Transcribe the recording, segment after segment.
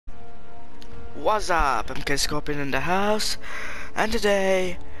What's up? I'm K Scorpion in the house, and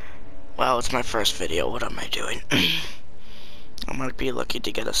today, well, it's my first video. What am I doing? I might be lucky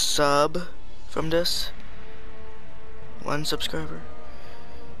to get a sub from this. 1 subscriber.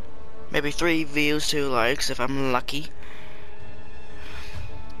 Maybe 3 views, 2 likes if I'm lucky.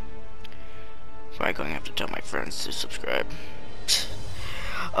 I'm going to have to tell my friends to subscribe.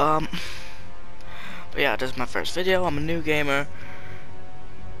 But yeah, this is my first video. I'm a new gamer.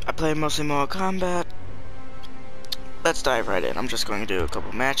 I play mostly Mortal Kombat. Let's dive right in. I'm just going to do a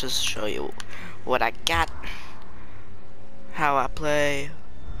couple matches, show you what I got, how I play,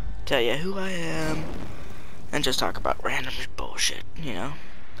 tell you who I am, and just talk about random bullshit, you know?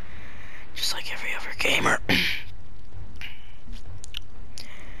 Just like every other gamer.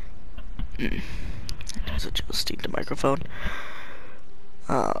 Does it just need the microphone?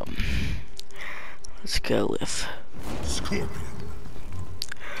 Let's go with Scorpion.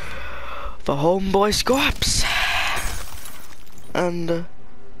 The homeboy Scorps. And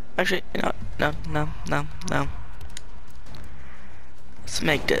actually, you know, no. Let's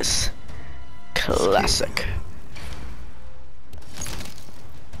make this classic.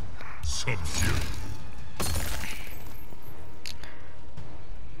 Sub-Fury.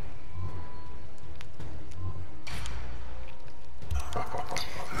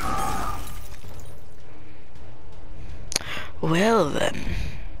 Well then.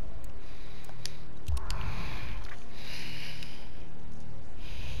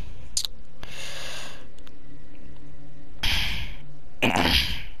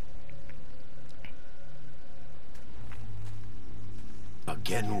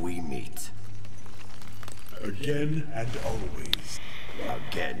 Again we meet. Again and always.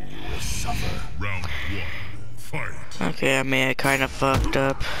 Again you will suffer. Round 1. Fight. Okay, I mean, I kind of fucked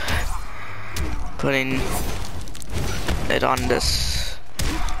up putting it on this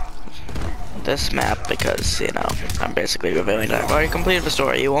map because, you know, I'm basically revealing that I've already completed the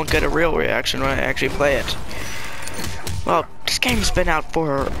story. You won't get a real reaction when I actually play it. Well, this game's been out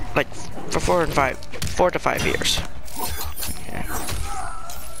for like 4 to 5 years. Yeah.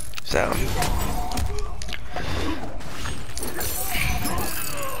 So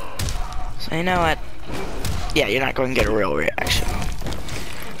you know what? Yeah, you're not going to get a real reaction.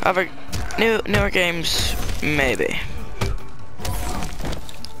 Other newer games, maybe.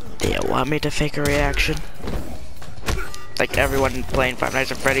 Do you want me to fake a reaction? Like everyone playing Five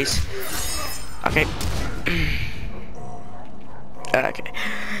Nights at Freddy's? Okay. Okay.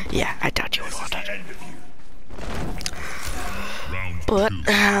 Yeah, I thought you would want that. But,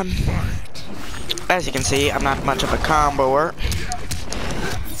 as you can see, I'm not much of a comboer.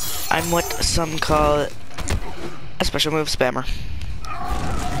 I'm what some call a special move spammer.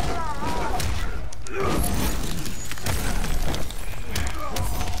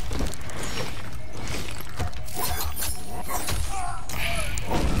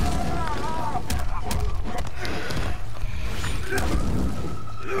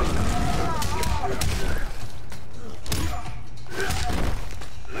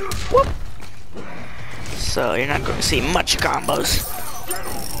 Whoop. So you're not going to see much combos.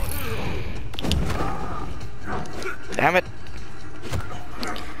 Damn it.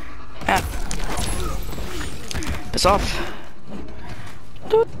 Ah. Piss off.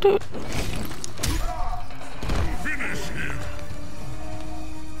 Doot doot. Finish him.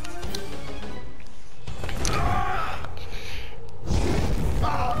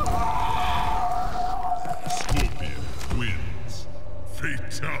 Scorpion wins.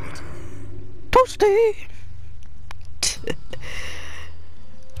 Fatality. Toasty.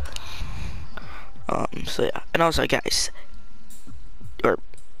 So yeah, and also guys, or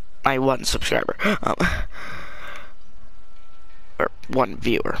my 1 subscriber, or 1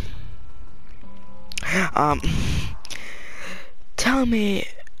 viewer, tell me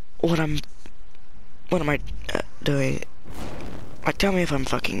what am I doing? Like, tell me if I'm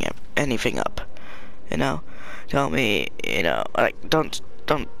fucking anything up, you know? Tell me, you know, like, don't,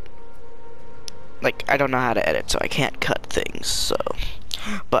 like, I don't know how to edit, so I can't cut things, so,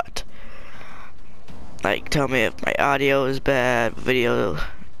 but, like, tell me if my audio is bad, video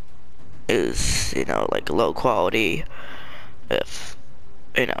is, you know, like, low quality, if,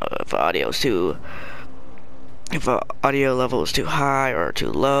 you know, if audio level is too high or too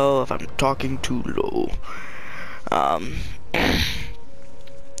low, if I'm talking too low, you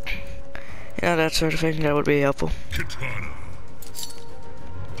know, that sort of thing, that would be helpful. Katana.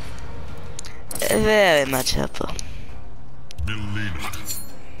 Very much helpful. Melina.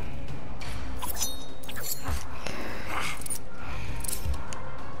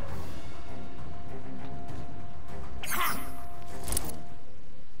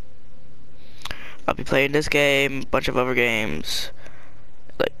 be playing this game, a bunch of other games,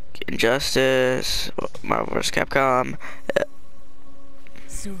 like Injustice, Marvel vs. Capcom.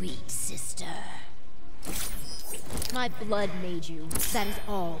 Sweet sister. My blood made you, that is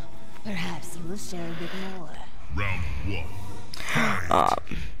all. Perhaps you will share a bit more. Round 1.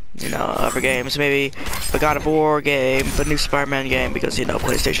 You know, other games, maybe the God of War game, the new Spider-Man game, because, you know,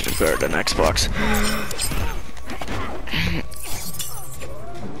 PlayStation is better than Xbox.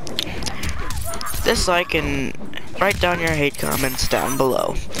 Dislike and write down your hate comments down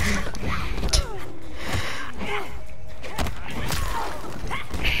below.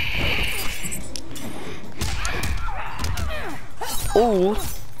 Ooh,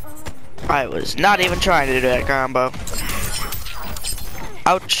 I was not even trying to do that combo.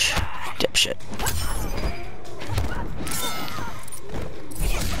 Ouch, dipshit.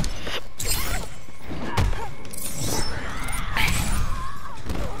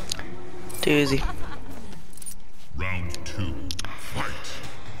 Too easy. Round 2. Fight.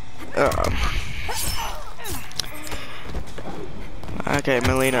 Okay,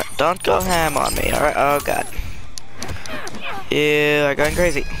 Melina, don't go ham on me, alright? Oh god. You are going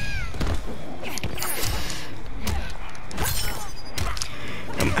crazy.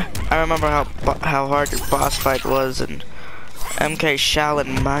 I remember how hard your boss fight was in MK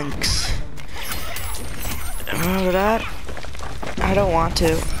Shaolin Monks. Remember that? I don't want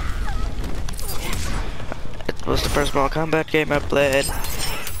to. It was the first Mortal Kombat game I played.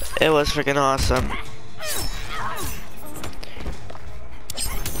 It was freaking awesome.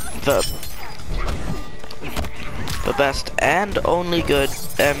 The best and only good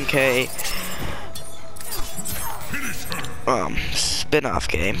MK spin-off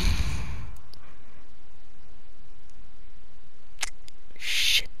game.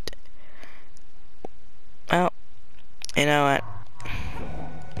 Shit. Well, you know what?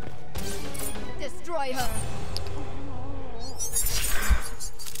 Destroy her.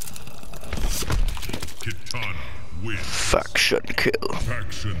 Kitana wins. Faction kill.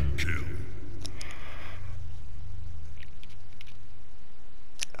 Faction kill.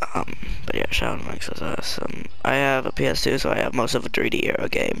 But yeah, Shaolin Monks was awesome. I have a PS2, so I have most of the 3D era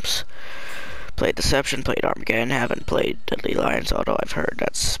games. Played Deception, played Armageddon, haven't played Deadly Alliance, although I've heard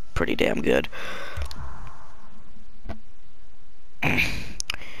that's pretty damn good.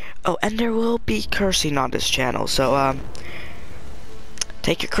 Oh, and there will be cursing on this channel, so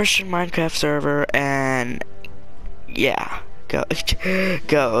take your Christian Minecraft server and yeah, go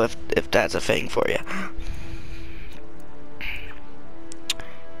go if that's a thing for you.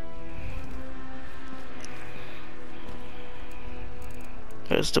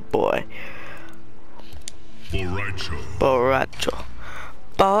 Here's the boy. Borracho.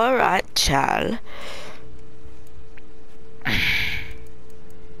 Borracho.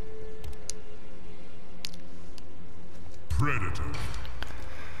 Predator.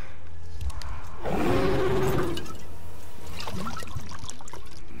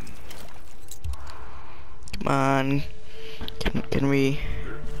 Come on. Can we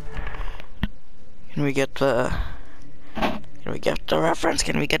get the reference?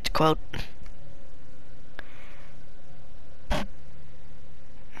 Can we get the quote?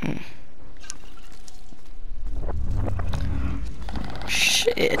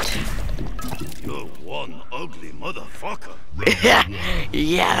 Shit. You're one ugly motherfucker.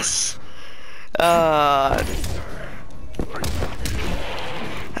 Yes.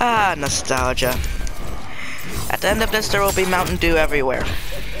 Nostalgia. At the end of this, there will be Mountain Dew everywhere.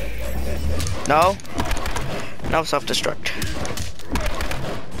 No? No self-destruct.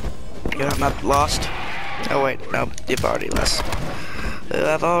 You have not lost? Oh wait, no, you've already lost. You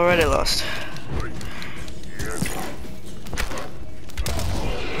have already lost.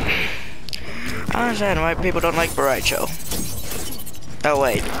 I don't understand why people don't like Borracho. Oh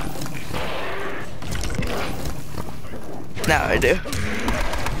wait. Now I do.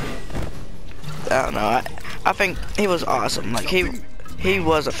 I don't know. I think he was awesome. Like he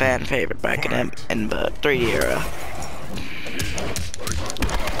was a fan favorite back in the 3D era.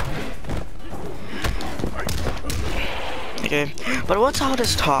 Okay, but what's all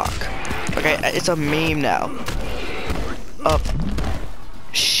this talk? Okay, it's a meme now of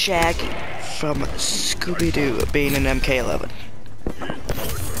Shaggy from Scooby-Doo being in MK11.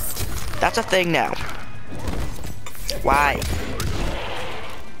 That's a thing now. Why?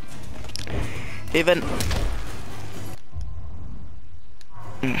 Even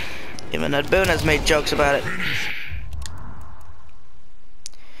Ed Boon has made jokes about it.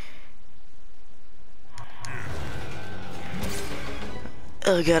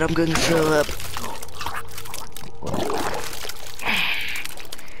 Oh god, I'm going to throw up.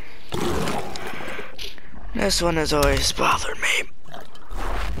 This one has always bothered me.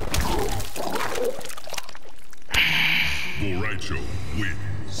 Borracho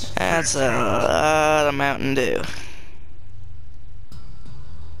wins. That's a lot of Mountain Dew.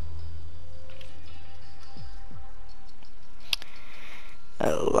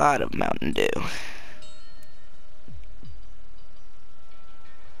 A lot of Mountain Dew.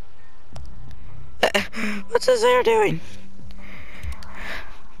 What's his hair doing?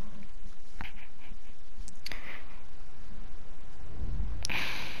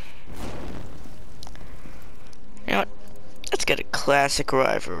 You know what? Let's get a classic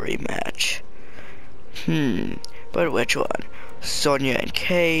rivalry match. But which one? Sonya and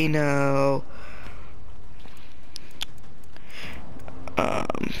Kano.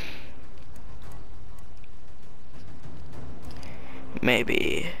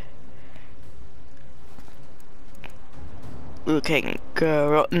 Maybe Liu Kang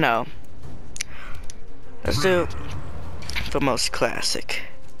girl. No. Let's do the most classic.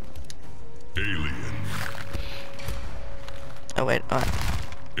 Alien. Oh wait,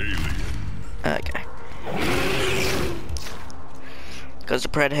 Alien. okay. Because the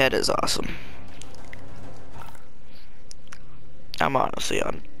Pred head is awesome. I'm honestly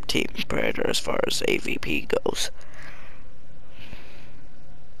on Team Predator as far as AVP goes.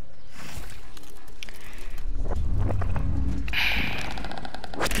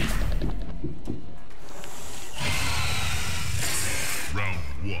 Round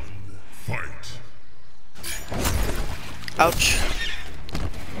one. Fight. Ouch.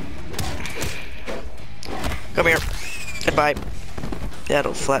 Come here. Goodbye.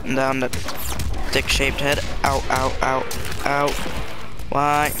 That'll flatten down the dick-shaped head. Ow, ow, ow, ow.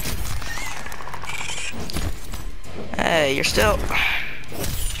 Why? Hey, you're still...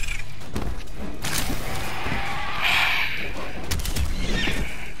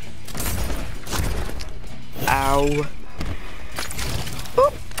 Ow.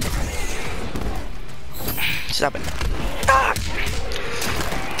 Boop. Stop it. Ah!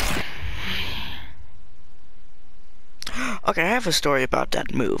 Okay, I have a story about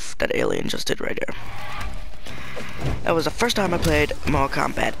that move that Alien just did right here. That was the first time I played Mortal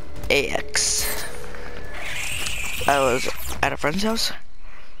Kombat X. I was at a friend's house.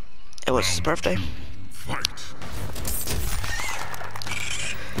 It was his birthday. Fight.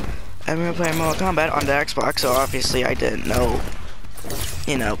 And we were playing Mortal Kombat on the Xbox, so obviously I didn't know,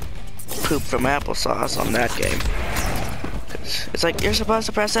 you know, poop from applesauce on that game. It's like, you're supposed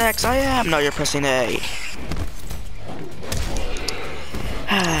to press X. I am. No, you're pressing A.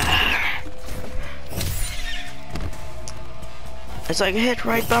 It's like, hit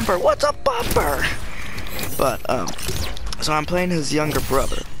right bumper. What's a bumper? But, so I'm playing his younger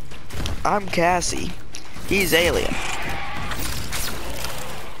brother. I'm Cassie. He's Alien.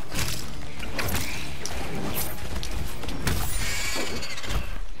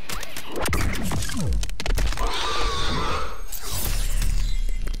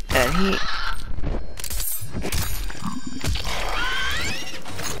 And he...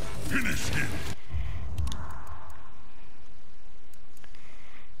 Finish him.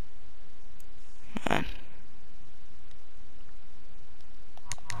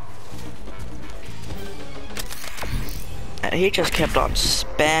 And he just kept on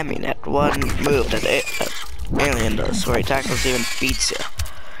spamming that one move that Alien does, where he tackles you and beats you.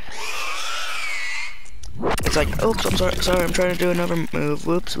 It's like, oops, I'm sorry, I'm trying to do another move.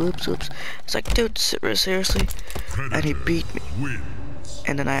 Whoops, whoops, whoops. It's like, dude, seriously? And he beat me.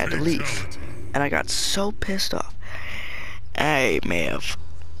 And then I had to leave. And I got so pissed off. I may have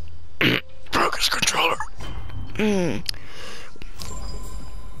broke his controller. Yeah.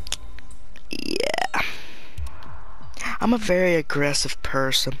 I'm a very aggressive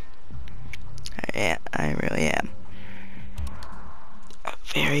person. I really am. A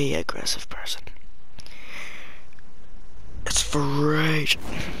very aggressive person. It's great.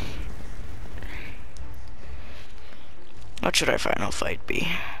 What should our final fight be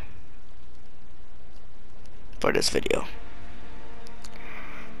for this video?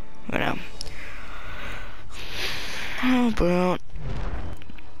 You know, how about,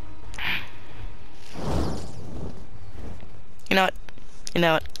 you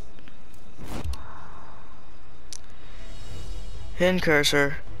know what? Hidden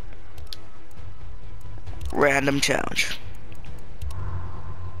cursor, random challenge.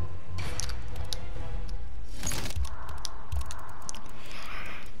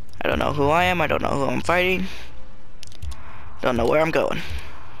 I don't know who I am, I don't know who I'm fighting. Don't know where I'm going.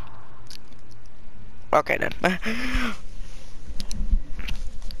 Okay then.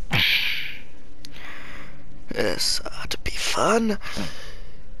 This ought to be fun.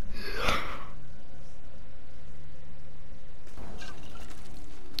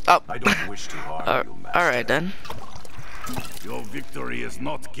 Oh. I don't wish to harm you, Master. Alright then. Your victory is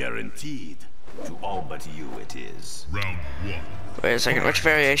not guaranteed. To all but you it is. Round 1. Wait a second, which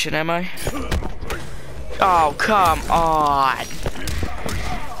variation am I? Oh, come on!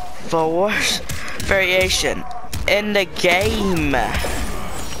 The worst variation in the game!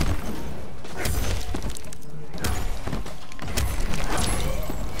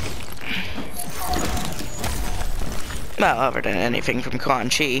 Well, other than anything from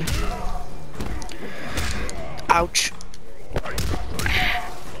Quan Chi. Ouch.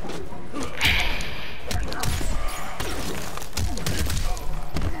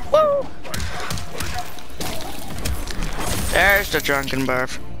 Woo! There's the drunken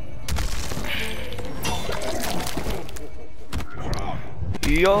barf.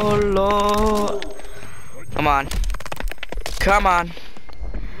 YOLO! Come on. Come on.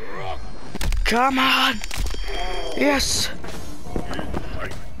 Come on! Yes!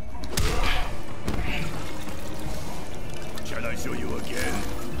 Shall I show you again?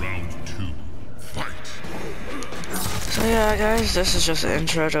 Round 2. Fight. So yeah, guys, this is just an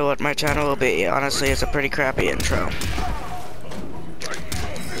intro to what my channel will be. Honestly, it's a pretty crappy intro.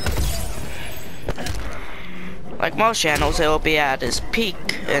 Like most channels, it will be at its peak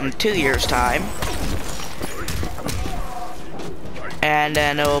in 2 years' time. And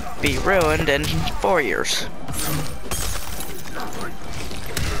then it will be ruined in 4 years.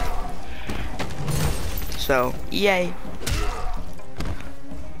 So, yay.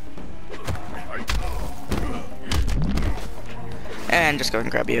 And just go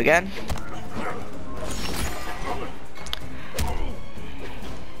and grab you again.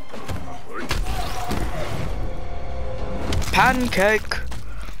 Pancake!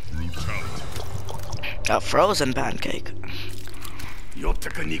 A frozen pancake. Your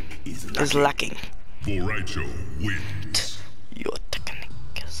technique is lacking. Borracho wins. Your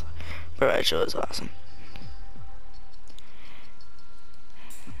technique is... Borracho is awesome.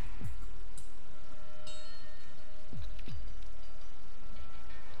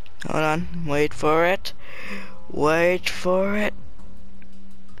 Hold on, wait for it. Wait for it.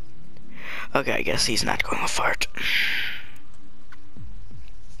 Okay, I guess he's not going to fart.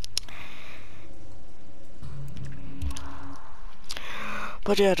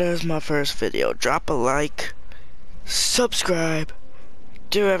 But yeah, there's my first video. Drop a like, subscribe,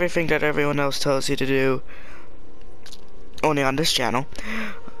 do everything that everyone else tells you to do, only on this channel.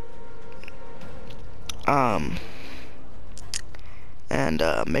 And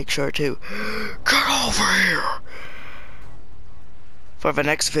make sure to get over here for the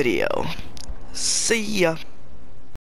next video. See ya.